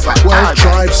pay for. World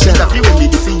Drive Center. That you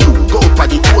remedy for you. Go for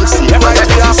the wholesale.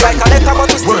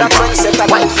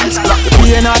 White face, black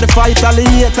body. Pain all the fight, all the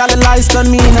hate, all the lies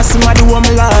done me. Now somebody want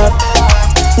me love.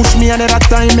 Push me another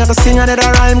time, make a sing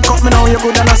another rhyme. Cut me now, you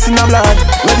good and I see no blood.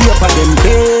 Ready up again,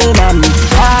 pain and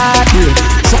heartbreak.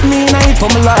 Shut me night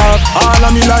for me love. All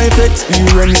of me life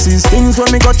experiences, things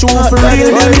when me got you for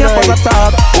real. Build me up as a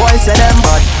top. Boy say them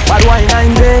bad wine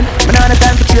and vain. Me not the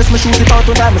time to chase me, shoot it out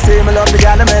one time. Me say me love the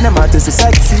girl, the man, them heart is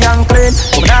sexy and clean.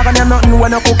 But me not gonna them nothing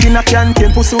when I cook in a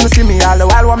canteen. Pussy me see me all the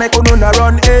while, what make you no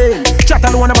run in. Chat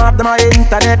alone, I'm after my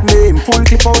internet name. Full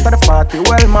tip out of the party,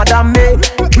 well madam me.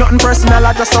 Nothing personal,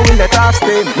 I just so we let off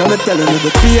steam. Now me telling you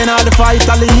the pain, all the fight,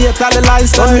 all the hate, all the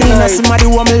lies done me. Now somebody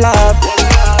want me love.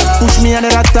 Push me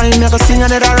another time, never sing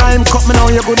another rhyme. Cut me now,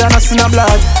 you good and I see no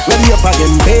blood. Ready up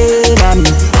again, pain and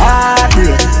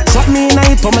heartbreak. Shut me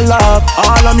night for me love.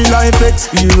 All of me life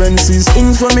experiences,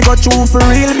 things when me got you for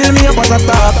real. Build me up as a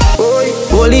top.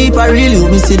 Holy if I really you,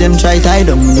 me see them try tie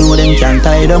down. Me know them can't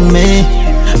tie down me.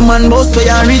 Man boss way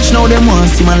and rich now them want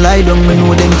see man lie down. Me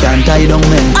know them can't tie down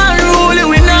me. Unruly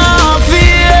we not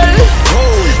feel.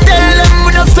 Tell them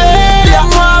we no fail. Them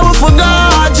want we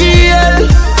forgot jail.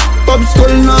 Pop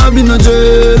skull now be no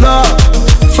jailer.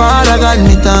 Father God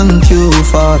me thank you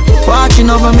for watching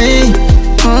over me.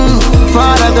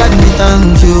 Father God me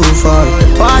thank you for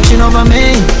watching over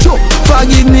me.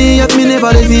 Forgive me if me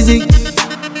never the physic.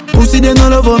 Who see them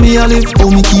all over me I live. How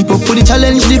me keep up with the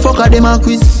challenge, the fucker them a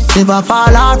quiz. Never fall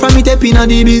hard from me tapping on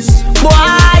the biz. Boy,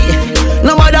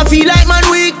 no matter feel like man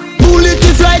weak. Bullet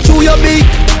to fly through your beak.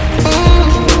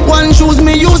 One shoes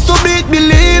me used to beat.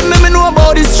 Believe me know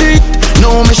about the street.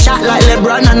 No, me shot like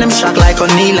LeBron and them shot like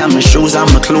O'Neal. And my shoes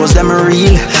and my clothes, them are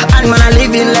real. And man, I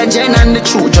live in legend and the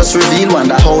truth just reveal.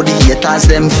 Wonder how the haters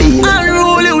them feel.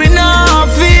 Unruly we not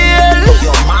feel.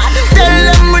 Tell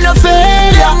them we no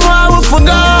fail. Them why we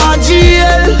forgot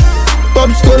jail. Pop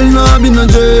skull now be no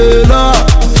jailer.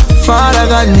 Father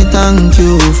God me thank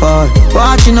you for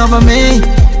watching over me.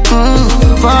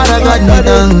 Father God me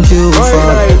thank you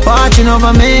for watching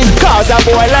over me. Cause a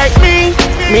boy like me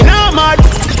not mad.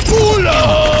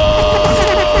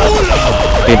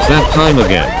 It's that time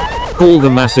again. Call the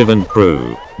Massive and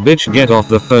crew. Bitch, get off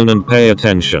the phone and pay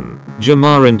attention.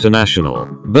 Jamar International.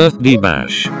 Birthday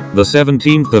Bash. The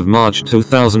 17th of March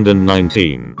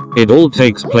 2019. It all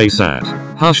takes place at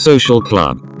Hush Social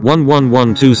Club,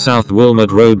 1112 South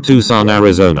Wilmot Road, Tucson,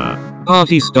 Arizona.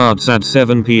 Party starts at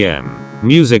 7 p.m.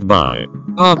 Music by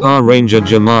Papa Ranger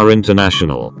Jamar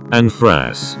International and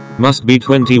Frass. Must be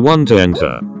 21 to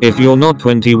enter. If you're not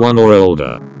 21 or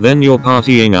older, then you're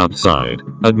partying outside.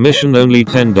 Admission only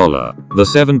 $10. The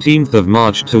 17th of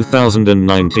March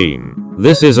 2019.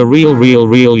 This is a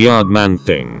real yard man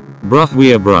thing. Bruff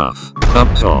we a bruff. Up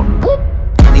top.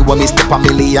 Anyone me step a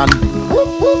million.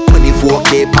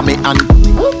 24K pa me hand.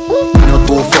 Me no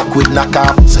do fuck with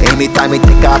knockoff. So anytime me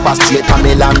take off a straight a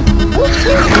me land.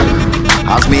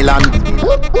 As me land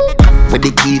with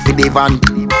the key for the van.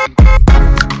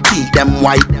 Keep them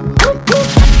white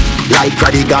like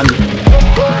Radigan.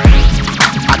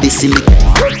 At the silly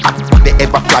at the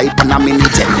ever fly pan a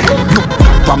minute. Look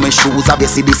for my shoes, I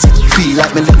see this. Feel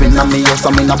like me living on me house,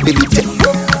 I'm in ability.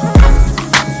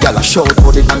 Girl I shout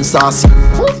for the dance saucy.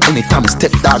 Anytime I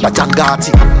step dog I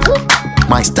Jangati.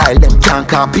 My style them can't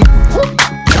copy.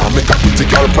 Can't make a pretty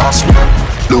girl pass me.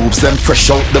 Lobes them fresh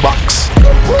out the box.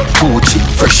 Gucci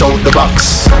fresh out the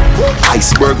box.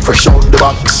 Iceberg fresh out the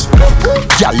box.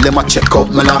 Y'all let me check out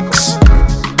my locks.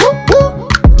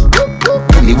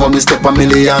 Anyone me step a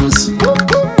millions.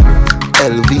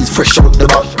 LVs fresh out the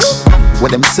box.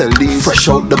 Where them sell these fresh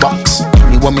out the box.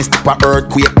 Anyone me step a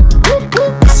earthquake.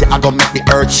 Say I gon' make the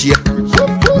earth shake.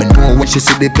 Me know when she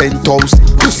see the penthouse.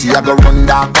 Pussy I go run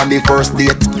dark on the first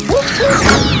date.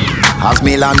 As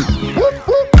me land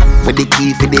with the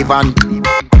key for the van.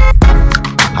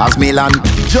 As me land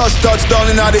just touched down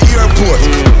in the airport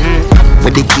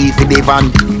with the key for the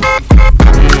van.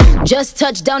 Just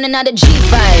touched down in the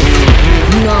G5.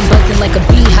 You know I'm buzzing like a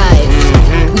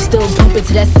beehive. We still bumping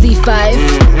to that C5.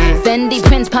 Fendi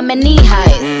prints pa my knee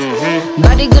highs.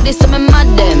 Body good is some mad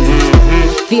them.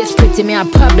 Fierce pretty me a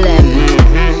problem.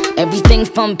 Everything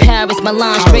from Paris,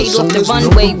 Milan, straight off the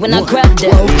runway when I grab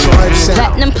them.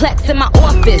 Platinum plex in my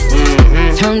office.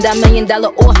 Turned that $1 million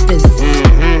office.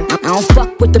 I don't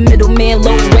fuck with the middleman,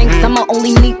 low ranks. I'ma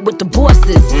only meet with the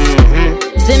bosses.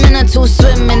 Swimming to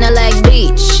swim in a like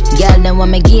beach. Girl, then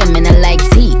want me game and I like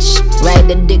teach. Ride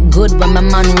the dick good when my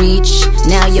man reach.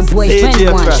 Now your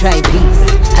boyfriend want try peace.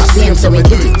 I see him so we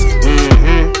do it.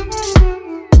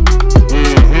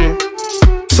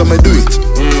 So me do it.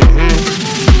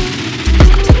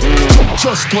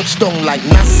 Just touch down like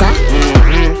NASA.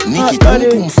 Nikki boom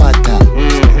boom fatta.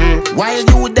 While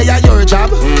you there at your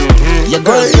job, your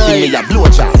girl giving me a blow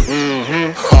job.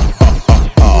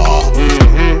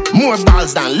 More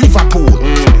balls than Liverpool.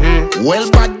 Well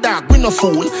bad dog, we no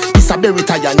fool. This a berry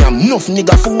tie and I'm enough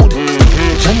nigga food.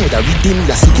 You know that redeem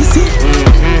ya sicky see.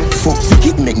 Fuck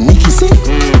wicked make Nicky see.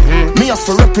 Me have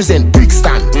to represent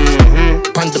Brixton.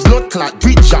 Pan the blood clot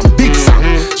bridge and big song.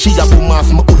 She a boom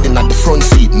off my hoodin at the front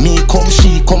seat. Me come,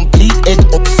 she complete head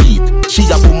up feet. She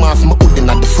a boom off my hoodin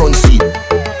at the front seat.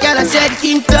 Girl I said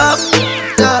team top,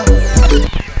 top.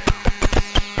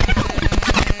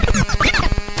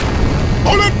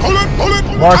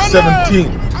 March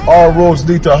 17th, all roads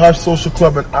lead to Hush Social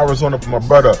Club in Arizona for my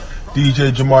brother,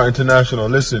 DJ Jamar International.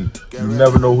 Listen, you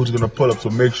never know who's going to pull up,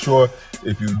 so make sure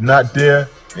if you're not there,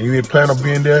 and you ain't plan on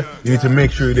being there, you need to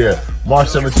make sure you're there. March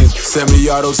 17th.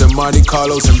 Semi-autos and Monte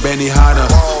Carlos and Benihana.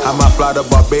 I might fly to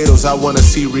Barbados, I wanna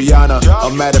see Rihanna.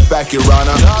 I'm at a back,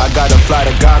 Irana. I gotta fly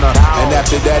to Ghana. And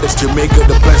after that it's Jamaica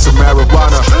to plant some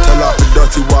marijuana. Tell off the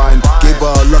dirty wine, gave her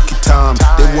a lucky time.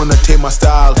 They wanna take my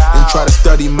style and try to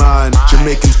study mine.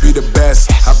 Jamaicans be the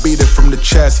best, I beat it from the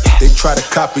chest. They try to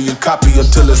copy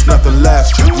until there's nothing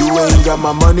left. You ain't got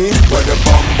my money, where the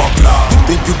bum buckler?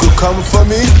 Think you could come for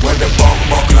me, where the bum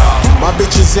buckler? My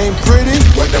bitches ain't pretty,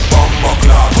 where the bum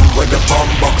buckler? Where the bum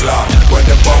buckler? Where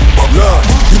the bum buckler?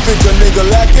 You think a nigga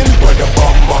lacking, where the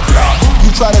bum buckler?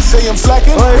 You try to say I'm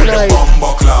slacking, where the bum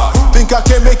buckler? Think I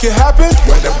can't make it happen,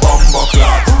 where the bum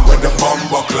buckler? Where the bum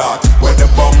buckler? Where the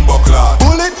bum buckler?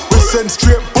 Bullet, we send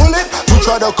straight bullet. You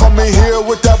try to come in here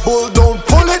with that bull, don't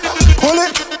pull it, pull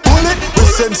it. Bullet, we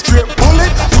send straight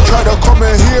bullet. You try to come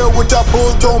in here with that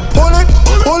bull, don't pull it,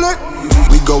 pull it.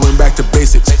 We going back to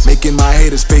basics, making my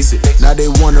haters face it. Now they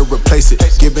wanna replace it,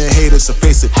 giving haters a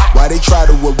face it. Why they try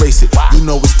to erase it? You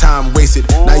know it's time wasted.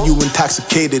 Now you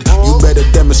intoxicated, you better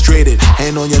demonstrate it.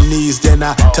 Hand on your knees, then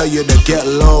I tell you to get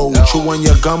low. Chewing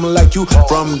your gum like you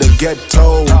from the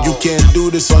ghetto. You can't do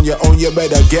this on your own, you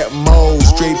better get mo.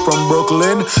 Straight from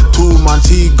Brooklyn to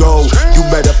Montego. You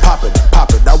better pop it,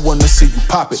 I wanna see you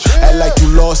pop it. Act like you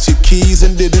lost your keys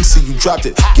and didn't see you dropped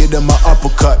it. Get them an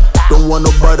uppercut, don't want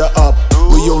no butter up.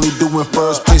 We only doing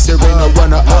first place, there ain't no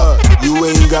runner up. You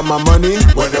ain't got my money,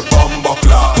 where the bum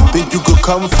buckler? Think you could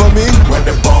come for me, where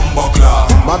the bum buckler?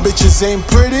 My bitches ain't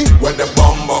pretty, where the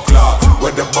bum buckler?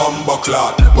 Where the bum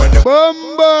buckler? Where the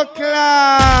bum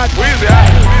buckler? Where's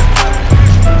that?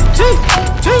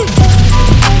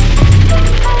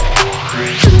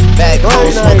 Back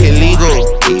home smoking legal.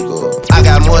 I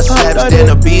got more slaps than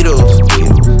the Beatles.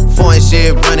 Foreign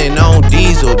shit running on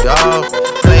diesel, dawg.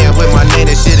 Playing with my name,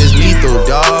 this shit is lethal,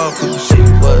 dawg.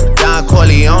 Don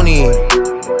Corleone.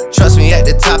 Trust me, at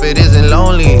the top it isn't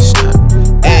lonely.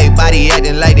 Everybody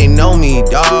acting like they know me,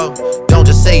 dawg. Don't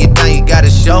just say it down, you gotta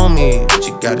show me what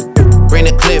you gotta do. Bring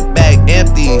the clip back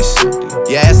empty.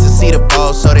 You asked to see the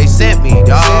ball, so they sent me,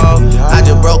 dawg. I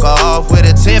just broke her off with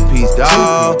a 10-piece,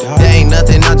 dawg. There ain't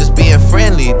nothing, I'm just being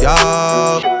friendly,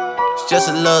 dawg. It's just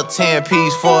a little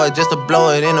 10-piece for it, just to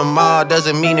blow it in the mall.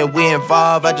 Doesn't mean that we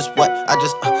involved. I just put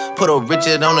a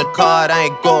Richard on the card. I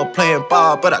ain't going playing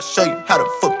ball, but I'll show you how the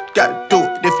fuck you gotta do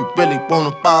it. If you really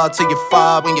wanna ball till you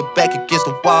fall when you're back against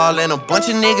the wall. And a bunch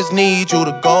of niggas need you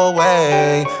to go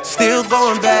away. Still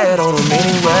going bad on them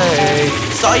anyway.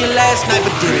 Saw you last night,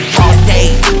 but did it all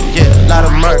day. Yeah, a lot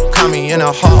of murk caught me in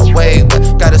a hard way,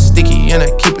 but got a sticky and I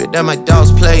keep it at my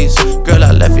dog's place. Girl,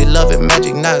 I left you loving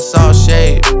magic, not it's all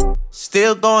shade.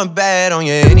 Still going bad on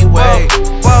you anyway.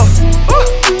 Whoa, whoa,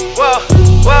 whoa,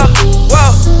 whoa,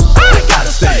 whoa. I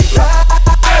gotta stay fly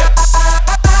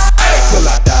till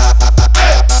I die.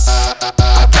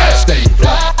 I gotta stay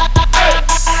fly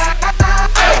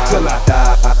till I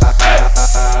die. I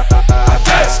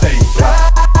gotta stay fly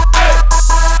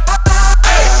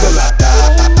till I die.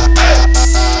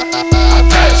 I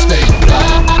gotta stay fly.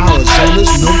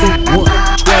 Arizona's #1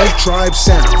 12 Tribe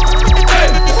Sound.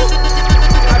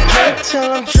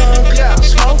 Till I'm drunk,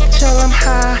 smoke till I'm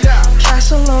high.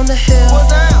 Castle on the hill,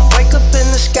 wake up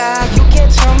in the sky. You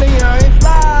can't tell me I ain't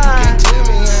fly.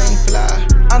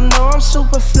 I know I'm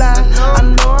super fly. I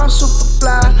know I'm super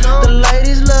fly. The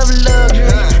ladies love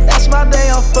luxury. That's why they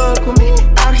all fuck with me.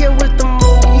 Out here with the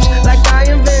moves, like I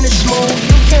invented smooth.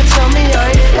 You can't tell me I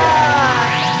ain't fly.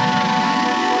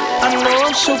 I know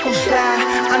I'm super fly.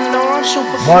 I know I'm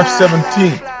super fly. March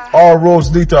 17th. All roads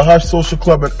lead to Hush Social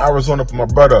Club in Arizona for my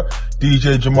brother,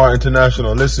 DJ Jamar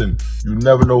International. Listen, you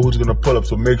never know who's gonna pull up,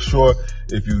 so make sure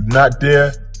if you're not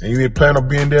there and you ain't plan on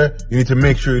being there, you need to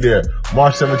make sure you're there.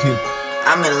 March 17th.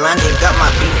 I'm in London, got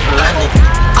my beat from London.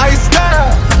 I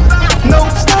style, no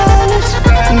stylish,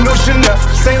 no Chanel,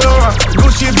 Saint Laurent,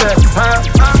 Gucci bag,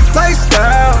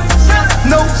 lifestyle,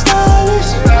 no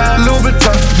stylish, Louis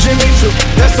Vuitton, Jimmy Choo,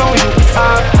 that's on you.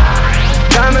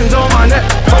 Diamonds on my neck,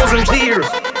 frozen tears.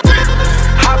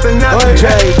 Hopping out the J,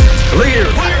 Lear.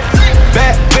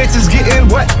 Bad bitches getting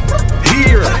wet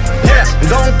here. Yeah,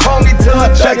 don't call me till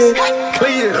I check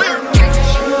clear.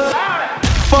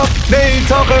 Fuck they ain't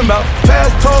talking about.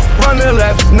 Fast talk, running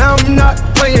laps. Now I'm not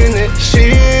playing it.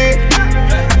 Shit.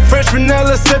 Fresh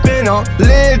vanilla sipping on.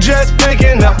 Lid just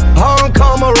picking up. Hong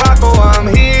Kong, Morocco, I'm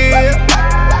here.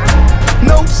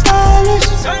 No stylish.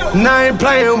 Now I ain't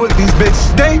playing with these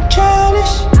bitches. They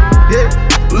childish. Yeah.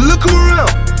 Look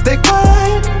around. They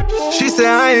quiet. She said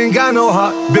I ain't got no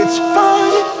heart, bitch.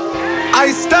 Find it.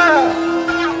 I style,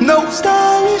 no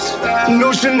stylish,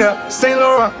 no Chanel, Saint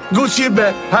Laurent, Gucci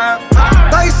bag,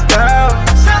 lifestyle,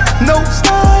 no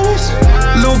stylish.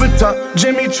 Louis Vuitton,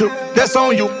 Jimmy Choo, that's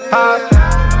on you.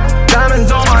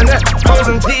 Diamonds on my neck,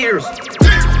 frozen tears.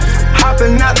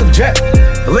 Hopping out the jet,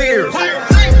 leers.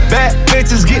 Bad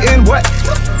bitches getting wet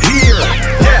here.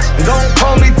 Yeah, don't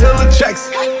call me till the checks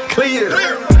clear.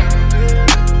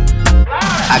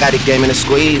 I got the game in a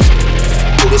squeeze.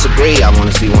 Who disagree? I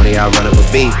wanna see one of y'all run up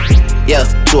a beat. Yeah,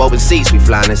 2 open seats, we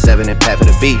flying in 7 and pat for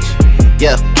the beach.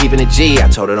 Yeah, keeping it G, I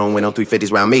told her don't win no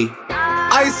 350s round me.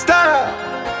 I style,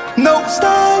 no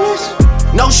stylish.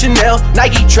 No Chanel,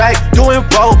 Nike track, doing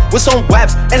roll with some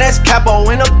waps, and that's capo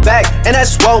in the back, and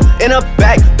that's swole in the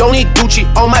back. Don't need Gucci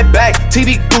on my back,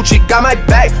 TV Gucci got my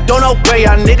back. Don't know where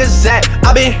y'all niggas at.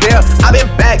 I been here, I been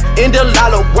back, in the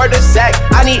lala, word of Zach.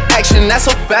 I need action, that's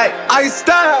a fact. I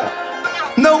style,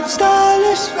 no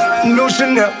stylish. No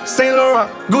Chanel, Saint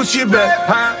Laurent, Gucci bag.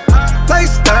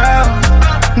 Lifestyle,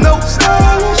 no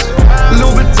stylish.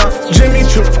 Louis Vuitton, Jimmy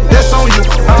Choo, that's on you.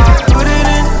 Put it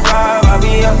in 5, I'll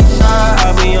be outside,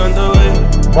 I'll be on the way.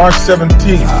 March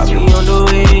 17th. I'll be on the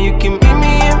way, you can meet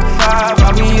me in 5.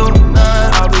 I'll be on 9,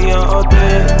 I'll be on all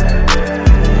day.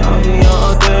 I'll be on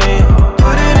all day.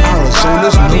 Put it in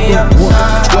Arizona's #1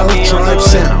 12 Tribe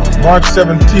Sound. March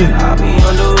 17th. I'll be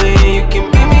on the way, you can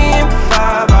meet me in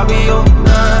 5. I'll be on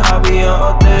 9, I'll be on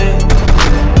all day.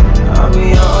 I'll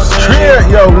be on all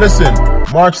day. Yo, listen.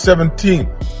 March 17th.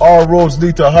 All roads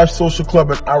lead to Hush Social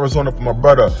Club in Arizona for my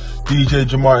brother, DJ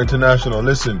Jamar International.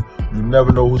 Listen, you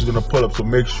never know who's gonna pull up, so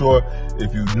make sure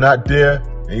if you're not there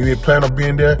and you ain't planning on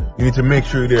being there, you need to make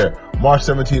sure you're there. March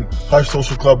 17th, Hush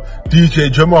Social Club, DJ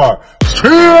Jamar.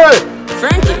 Straight!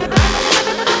 Frankie,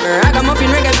 ragamuffin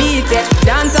reggae beat,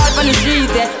 dance out on the street,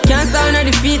 can't stand on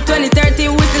the feet. 2030,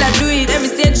 we still a do it. Every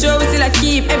stage show we still a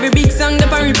keep. Every big song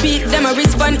them a repeat. Them a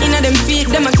respond in a them feet.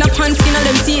 Them a clap hands skin on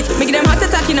them teeth. Make them heart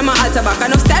attack in a altar back.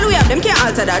 Enough style we have, them can't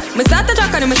alter that. Me start to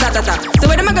track and me start attack. So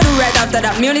what am I gonna do right after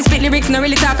that? Me only spit lyrics, not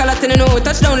really talk a lot, and I know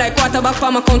touchdown like quarterback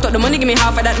for my count up. The money give me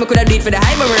half of that. Me coulda do it for the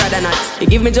high, but me rather not. You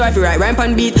give me joy if you write rhyme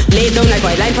on beat. Lay it down like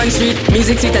white line on street.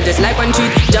 Music sweet, I just like one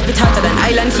treat. Drop it hotter than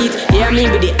island heat. Yeah, I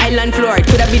mean with the island floor. It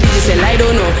coulda be DJ say I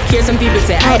don't know. Hear some people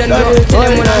say I don't know. Tell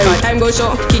them when I'm time go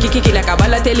show. Kiki like a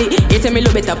ballatelli. You tell me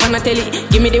look better on a telly.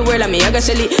 Give me the world and me a go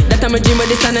shelly. That time I dream of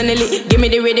the sun and Nelly. Give me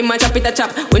the rhythm and chop it a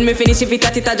chop. When me finish if it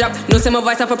a drop. No say my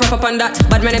voice have a proper on that.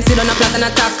 But when them sit on a plot and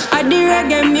attack. I the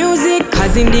reggae music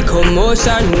causing the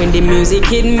commotion. When the music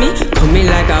hit me, coming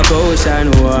like a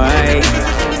potion. Why?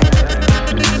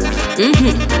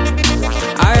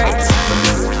 Alright.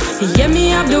 Yeah, me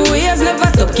have the waves never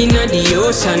stuck in the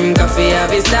ocean. Coffee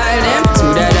have a style them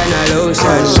smoother than a lotion.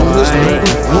 Arizona's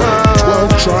 #1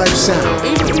 12 Tribe Sound.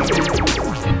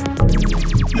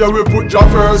 Yeah, we put your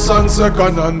first and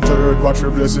second and third. Watch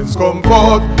your blessings come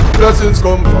forth, blessings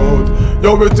come forth.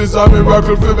 Yo, it is a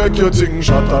miracle to make your thing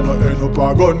shot and not end up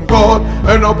a gun court,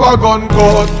 end up a gun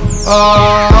court.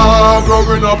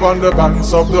 Growing up on the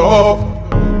banks of the Hope.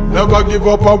 Never give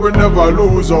up and we never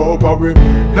lose hope. And we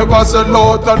never sell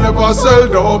out and never sell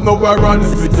dope. No, we're running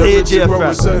with everything when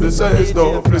we say the says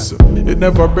dope. Listen, it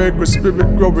never break with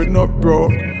spirit growing up, bro.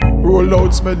 Roll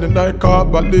out smelling like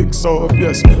carbolic soap.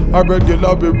 Yes, I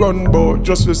regular be run boat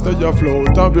just to stay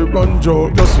afloat. And be run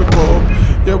joke just to cope.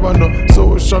 Yeah, I know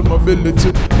social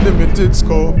mobility, limited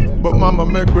scope. But mama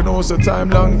make we know the time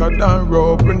longer than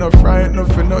rope. We not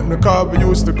frightened for nothing, the car we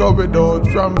used to go without.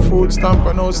 From food stamp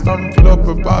and no stamp fill up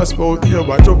a passport. Yeah,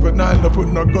 watch juvenile, no put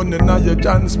no gun in your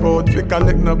transport. Fi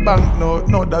collect no bank note,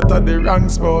 no that are the wrong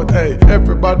spot. Hey,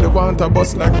 everybody want a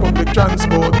bus like public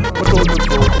transport. But all the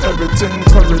food, everything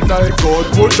current like God.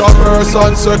 Put your first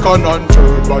and second and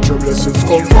third. Watch your blessings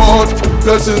come forth,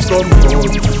 blessings come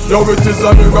forth. Yo, it is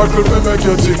a miracle to make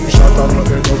your thing shot and not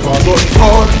end up a gun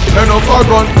court, end up a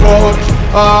gun court.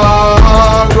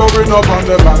 Growing up on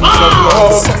the banks of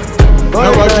love.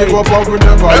 Never give up and we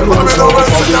never lose hope.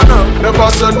 Never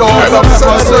sell out and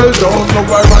never sell down. No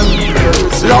why man,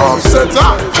 yo, I'm set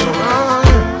up.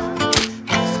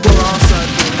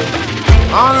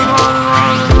 On and on and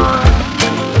on and on.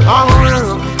 I'm a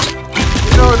real.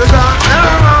 You know the guy.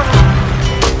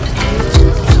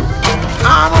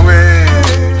 I'm a real.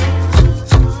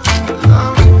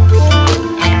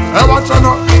 I want you to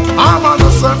know I'm on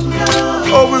the sun.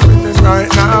 Oh, we're winning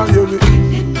right now, you be.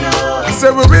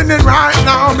 Say we're winning right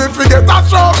now. Me forget that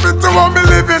trophy to what me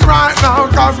living right now.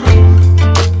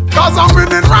 Cause I'm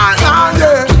winning right now,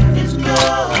 yeah.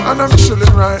 And I'm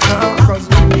chilling right now.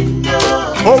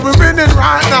 Oh, we're winning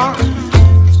right now.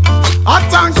 Our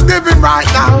Thanksgiving right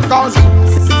now. Cause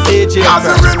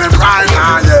we're winning right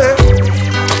now, yeah.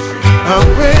 I'm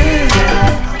winning.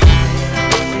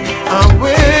 I'm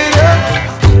winning.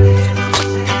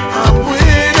 I'm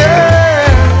winning.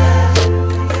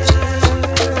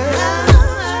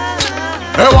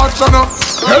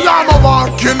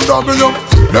 fucking W.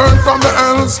 Learn from the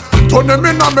L's. Turn them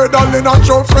in a medal in a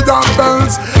trophy and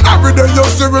bells. Every day you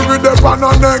see we with them on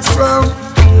our next level.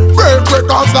 Break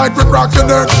records like we crack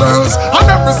connections. And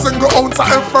every single ounce of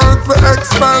effort we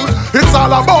expel. It's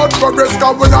all about progress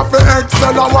cause we have to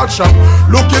excel. I watch them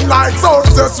looking like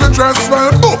success we dress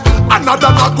well. Boop,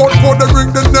 another knockout for the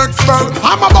ring the next bell.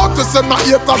 I'm about to send my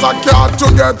haters a card to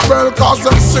get well. Cause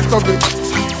I'm sick of it.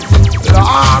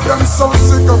 I'm so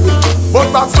sick of it. But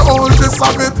that's the whole gist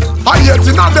of it. I hate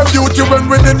in all the beauty when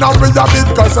winning now we have it.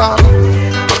 Cause I'm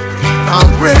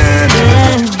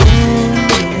winning.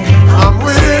 I'm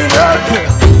winning.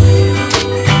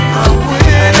 I'm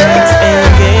winning.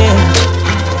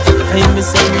 I'm a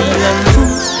real and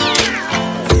true.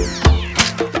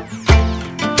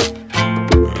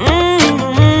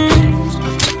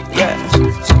 Yeah.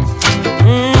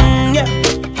 Yeah.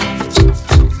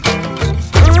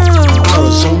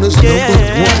 Arizona's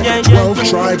number 12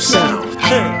 Tribe Sound.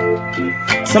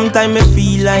 Sometimes I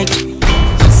feel like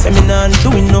say me not do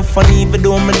enough, and even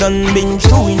though me done been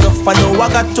through enough, I know I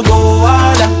got to go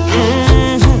harder.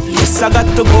 Yes, I got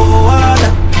to go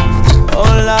harder.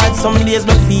 Oh Lord, some days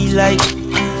me feel like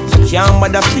can't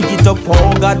bother pick it up.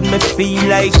 Oh God, me feel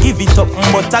like give it up,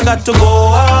 but I got to go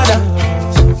harder.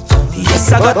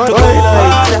 Yes, I got to go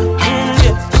harder.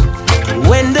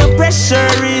 When the pressure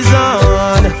is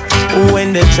on,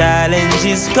 when the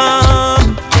challenges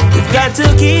come, we've got to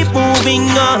keep moving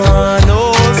on,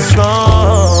 oh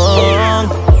strong.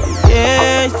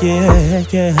 Yeah, yeah,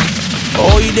 yeah.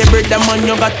 Oh, you the brother man,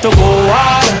 you got to go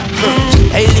harder.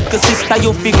 Hey, little sister,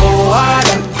 you fi go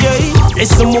harder. Yeah,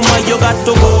 listen mama, you got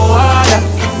to go harder.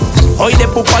 Oh, you the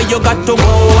papa, you got to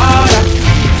go harder.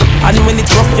 And when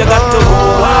it's rough, you got to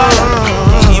go harder.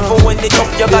 Even when it's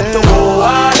tough, you got to go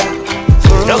harder.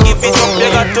 Don't give it up, you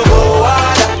got to go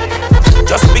harder.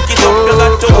 Just pick it up, you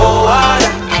got to go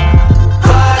harder.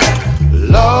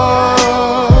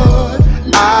 Lord,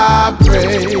 I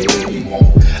pray,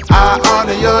 I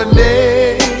honor your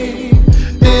name,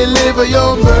 deliver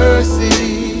your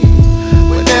mercy.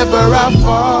 Whenever I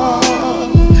fall,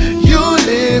 you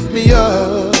lift me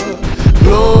up.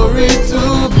 Glory to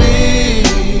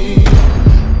thee,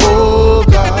 oh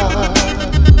God.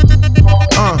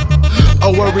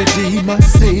 Our Redeemer,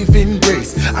 saving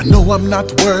grace. I know I'm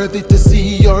not worthy to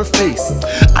see your face.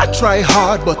 I try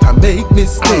hard, but I make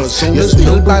mistakes. You're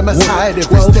still by my side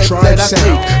every step that I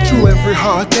take. Through every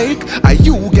heartache,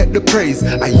 you get the praise.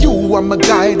 You are my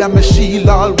guide, I'm a shield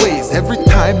always. Every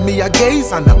time me I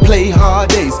gaze and I play hard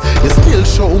days, you still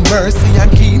show mercy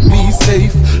and keep me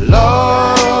safe.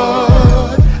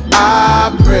 Lord,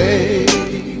 I pray,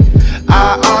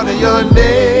 I honor your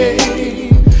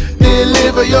name,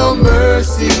 deliver your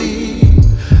mercy.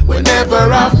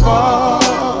 Whenever I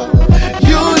fall,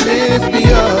 you lift me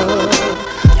up.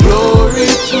 Glory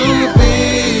to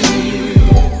thee,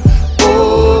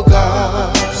 oh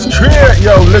God. Straight,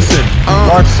 yo, listen.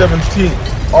 March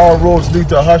 17th, all roads lead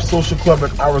to Hush Social Club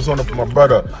in Arizona for my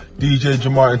brother, DJ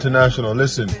Jamar International.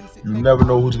 Listen, you never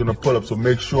know who's gonna pull up, so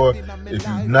make sure if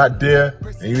you're not there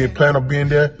and you ain't planning on being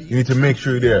there, you need to make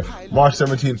sure you're there. March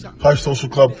 17th, Hush Social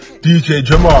Club, DJ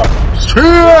Jamar.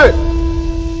 Straight!